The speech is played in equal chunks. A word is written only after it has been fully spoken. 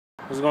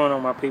What's going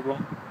on, my people?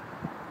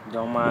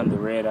 Don't mind the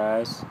red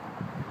eyes.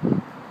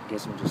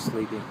 Guess I'm just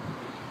sleepy.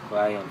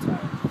 Well, I am tired.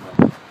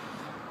 But,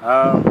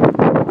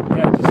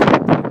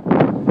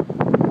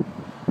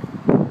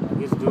 I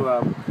guess do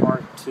a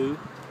part 2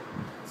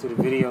 to the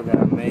video that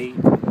I made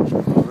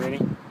already.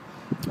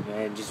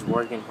 And just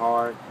working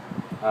hard.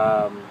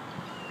 I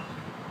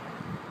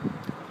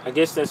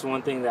guess that's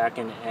one thing that I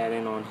can add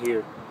in on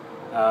here.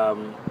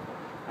 I'm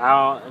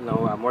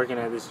working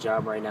at this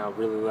job right now. I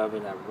really love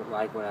it. I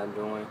like what I'm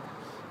doing.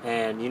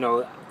 And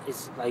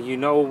it's like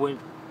when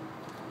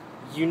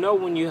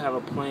you have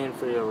a plan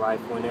for your life,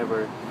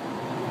 whenever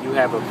you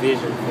have a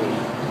vision for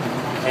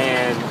it.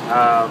 And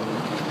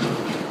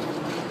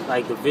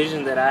like the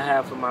vision that I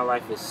have for my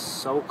life is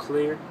so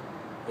clear.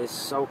 It's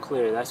so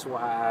clear. That's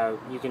why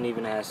you can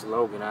even ask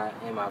Logan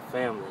and my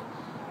family.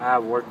 I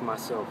worked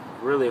myself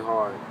really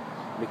hard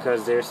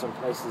because there's some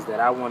places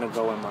that I want to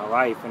go in my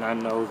life, and I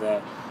know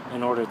that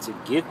in order to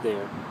get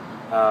there,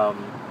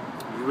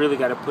 you really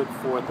got to put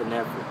forth an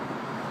effort.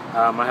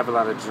 I have a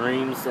lot of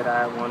dreams that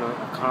I want to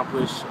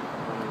accomplish,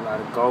 a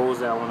lot of goals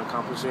that I want to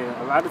accomplish, and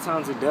a lot of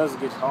times it does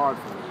get hard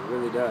for me. It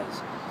really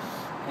does.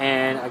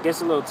 And I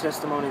guess a little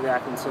testimony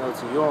that I can tell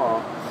to you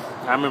all,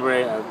 I remember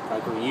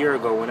like a year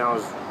ago when I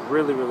was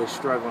really, really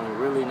struggling,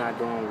 really not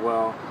doing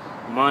well.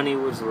 Money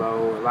was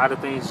low. A lot of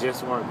things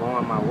just weren't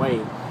going my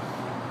way.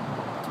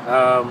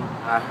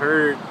 I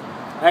heard,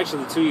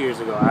 actually 2 years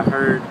ago, I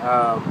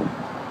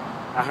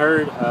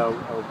heard a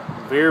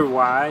very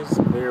wise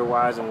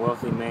and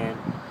wealthy man.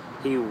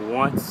 He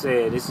once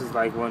said, this is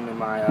like one of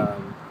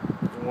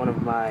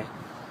my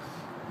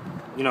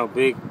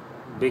big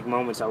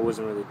moments I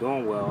wasn't really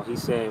doing well. He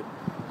said,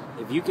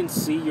 if you can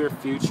see your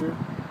future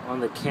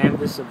on the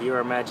canvas of your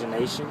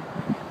imagination,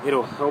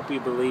 it'll help you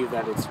believe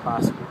that it's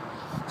possible.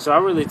 So I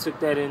really took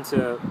that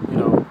into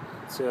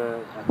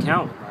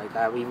account. Like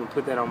I even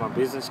put that on my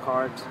business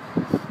cards.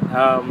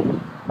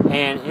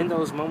 And in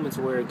those moments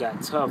where it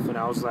got tough and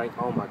I was like,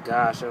 oh my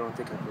gosh, I don't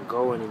think I can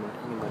go any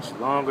much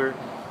longer.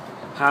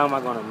 How am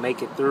I going to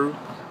make it through?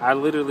 I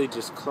literally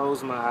just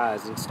closed my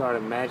eyes and started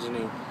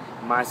imagining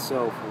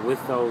myself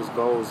with those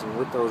goals and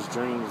with those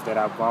dreams that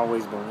I've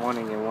always been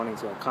wanting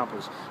to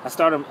accomplish. I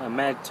started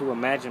to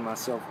imagine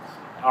myself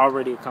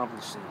already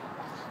accomplishing it.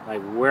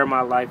 Like where my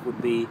life would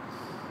be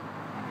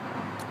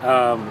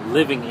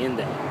living in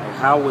that. Like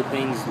how would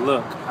things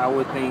look? How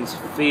would things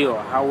feel?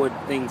 How would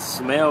things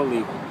smell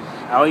even?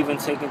 I'll even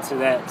take it to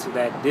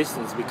that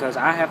distance because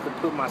I have to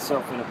put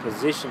myself in a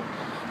position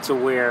to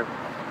where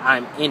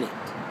I'm in it.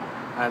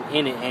 I'm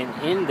in it, and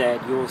in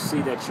that you'll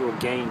see that you'll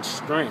gain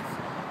strength.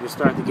 You'll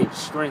start to get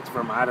strength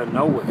from out of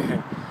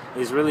nowhere.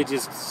 It's really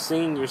just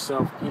seeing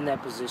yourself in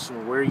that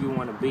position where you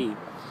want to be.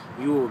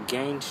 You will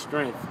gain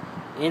strength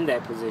in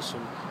that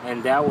position,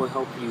 and that will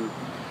help you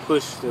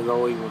push to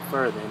go even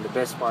further. And the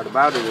best part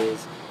about it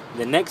is,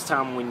 the next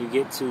time when you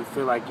get to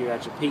feel like you're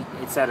at your peak,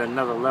 it's at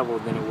another level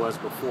than it was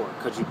before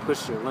because you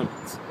push your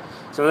limits.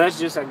 So that's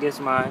just, I guess,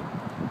 my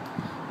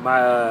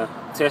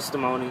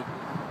testimony.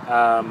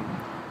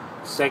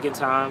 Second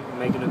time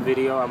making a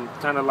video. I'm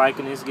kind of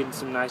liking this, getting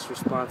some nice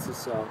responses.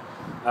 So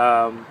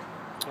I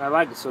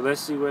like it. So let's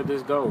see where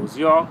this goes.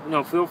 Y'all,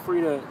 feel free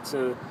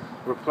to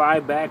reply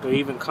back or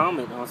even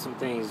comment on some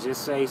things.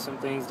 Just say some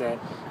things that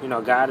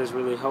God has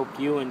really helped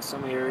you in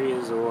some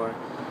areas, or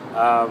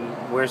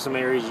where some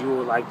areas you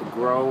would like to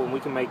grow, and we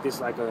can make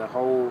this like a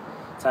whole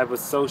type of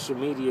social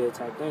media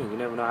type thing. You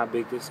never know how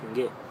big this can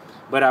get.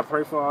 But I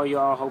pray for all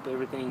y'all. Hope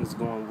everything's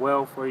going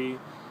well for you.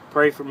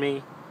 Pray for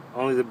me.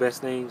 Only the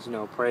best things.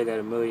 Pray that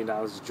 $1 million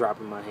is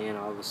dropping my hand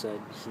all of a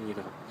sudden.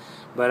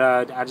 But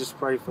I just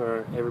pray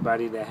for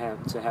everybody to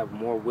have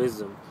more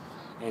wisdom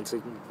and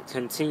to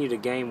continue to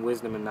gain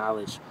wisdom and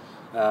knowledge,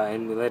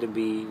 and let it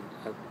be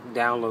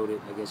downloaded.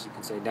 I guess you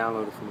can say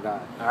downloaded from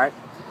God. All right.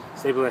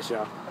 Stay blessed,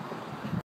 y'all.